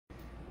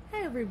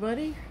Hi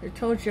everybody, I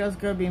told you I was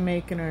going to be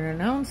making an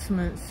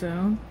announcement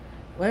soon.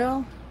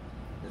 Well,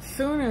 as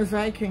soon as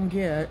I can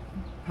get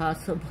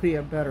possibly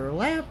a better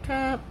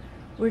laptop,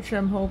 which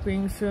I'm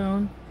hoping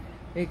soon,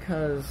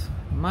 because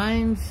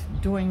mine's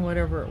doing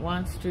whatever it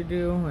wants to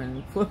do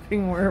and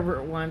flipping wherever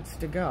it wants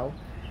to go.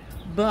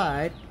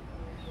 But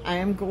I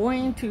am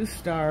going to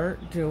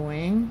start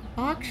doing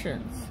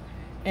auctions,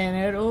 and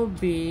it'll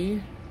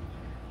be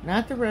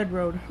not the Red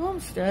Road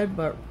Homestead,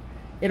 but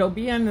it'll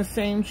be on the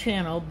same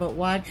channel, but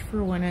watch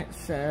for when it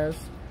says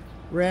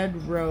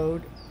Red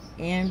Road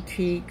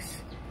Antiques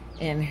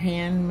and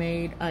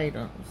Handmade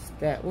Items.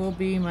 That will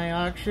be my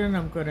auction.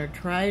 I'm going to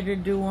try to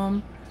do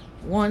them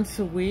once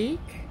a week,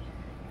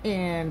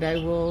 and I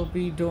will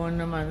be doing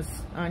them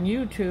on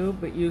YouTube,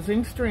 but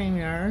using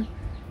StreamYard,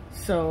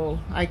 so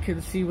I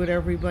can see what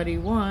everybody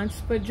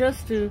wants. But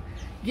just to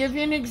give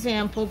you an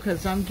example,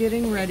 because I'm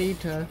getting ready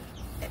to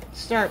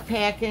start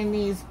packing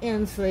these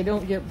in so they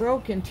don't get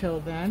broken till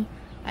then,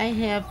 I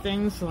have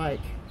things like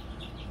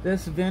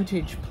this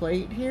vintage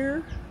plate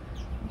here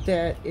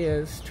that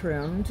is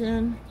trimmed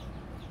in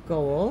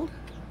gold,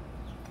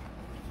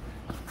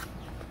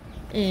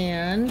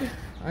 and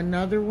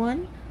another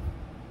one,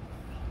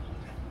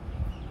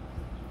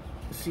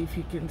 see if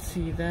you can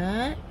see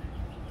that.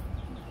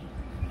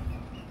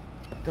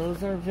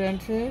 Those are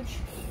vintage.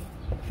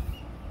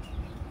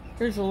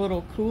 There's a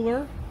little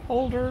cooler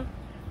holder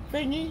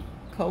thingy,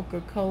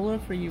 Coca-Cola,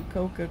 for you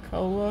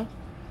Coca-Cola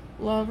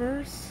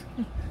lovers.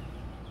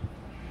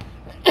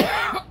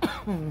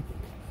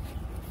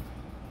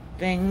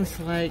 Things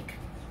like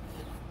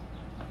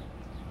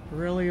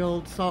really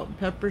old salt and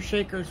pepper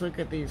shakers. Look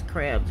at these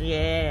crabs,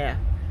 yeah,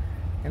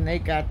 and they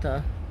got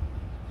the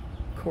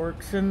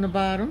corks in the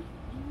bottom.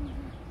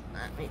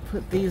 Let me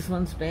put these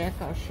ones back,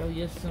 I'll show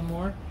you some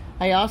more.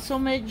 I also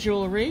make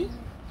jewelry.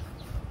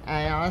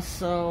 I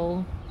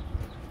also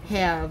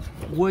have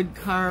wood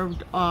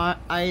carved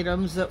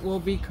items that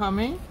will be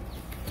coming,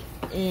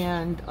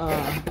 and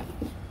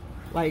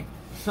like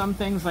some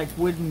things like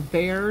wooden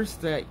bears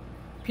that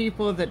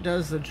people that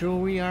does the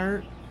jewelry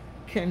art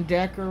can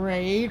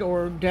decorate,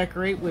 or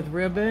decorate with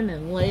ribbon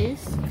and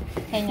lace.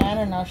 Hang on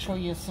and I'll show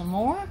you some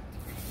more.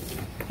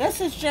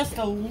 This is just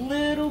a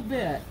little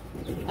bit.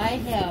 I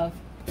have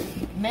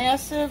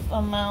massive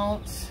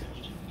amounts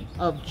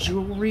of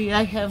jewelry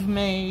I have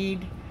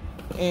made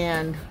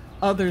and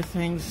other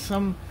things.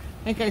 I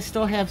think I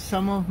still have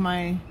some of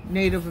my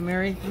Native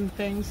American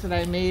things that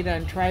I made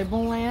on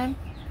tribal land,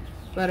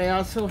 but I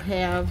also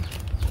have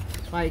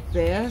like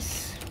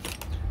this.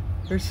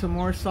 There's some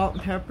more salt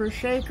and pepper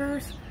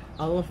shakers.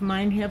 All of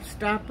mine have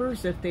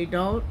stoppers. If they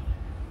don't,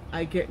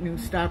 I get new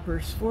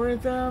stoppers for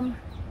them.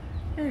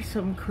 There's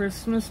some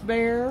Christmas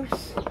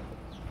bears.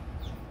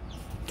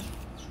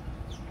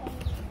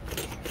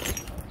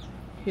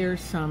 Here's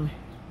some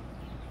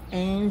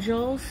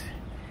angels.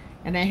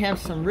 And I have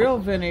some real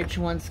vintage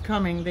ones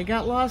coming. They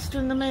got lost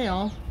in the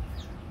mail,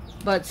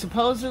 but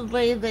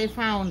supposedly they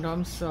found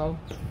them, so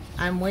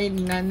I'm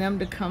waiting on them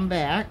to come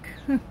back.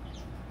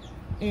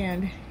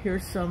 And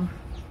here's some,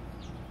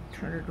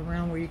 turn it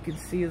around where you can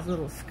see his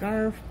little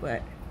scarf,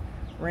 but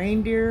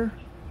reindeer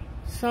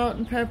salt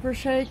and pepper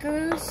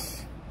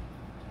shakers.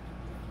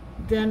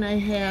 Then I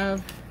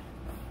have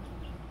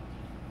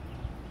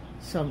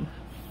some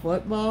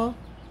football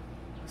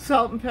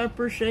salt and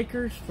pepper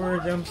shakers for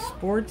them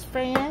sports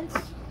fans.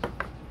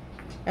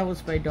 That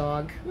was my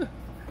dog.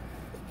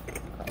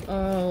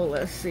 Oh,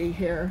 let's see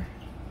here.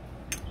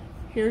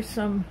 Here's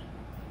some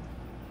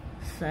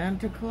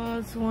Santa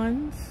Claus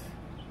ones.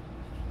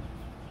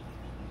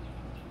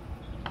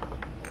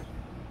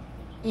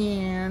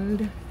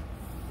 And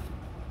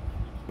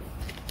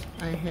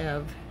I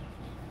have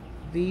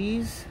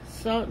these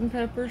salt and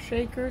pepper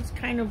shakers,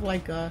 kind of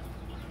like a,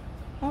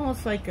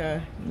 almost like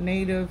a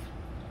native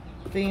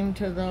theme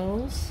to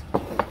those.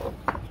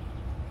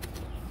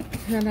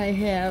 And I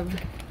have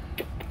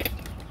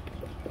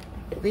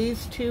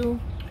these two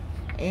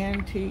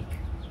antique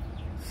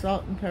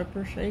salt and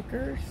pepper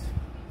shakers.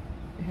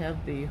 They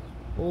have the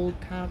old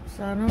tops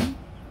on them.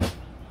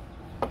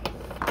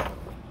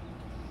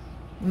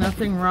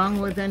 Nothing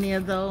wrong with any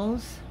of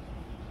those.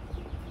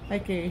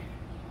 Like a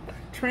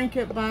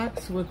trinket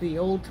box with the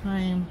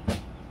old-time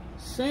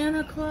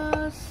Santa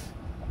Claus.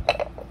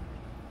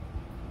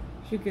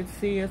 You can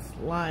see it's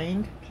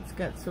lined. It's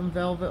got some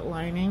velvet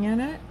lining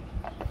in it.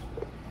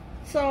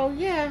 So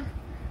yeah,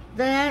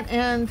 that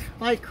and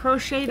like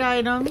crocheted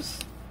items,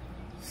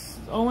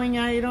 sewing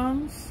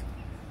items,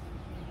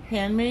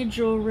 handmade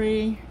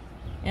jewelry,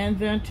 and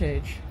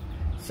vintage.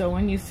 So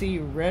when you see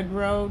Red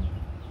Road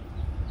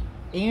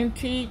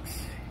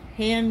Antiques,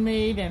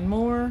 Handmade, and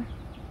more,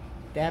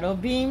 that'll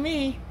be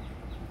me.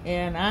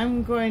 And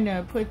I'm going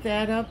to put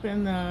that up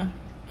in the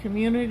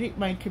community,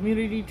 my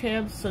community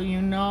tab, so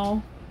you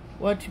know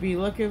what to be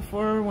looking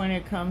for when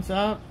it comes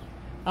up.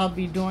 I'll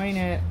be doing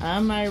it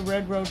on my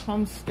Red Road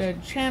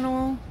Homestead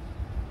channel,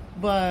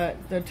 but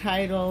the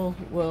title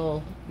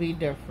will be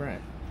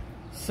different.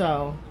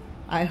 So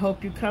I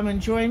hope you come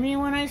and join me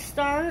when I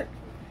start,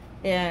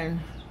 and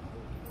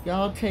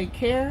Y'all take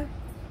care.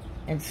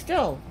 And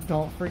still,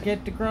 don't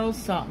forget to grow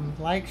something.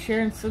 Like,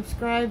 share, and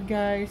subscribe,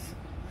 guys.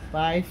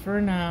 Bye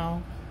for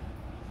now.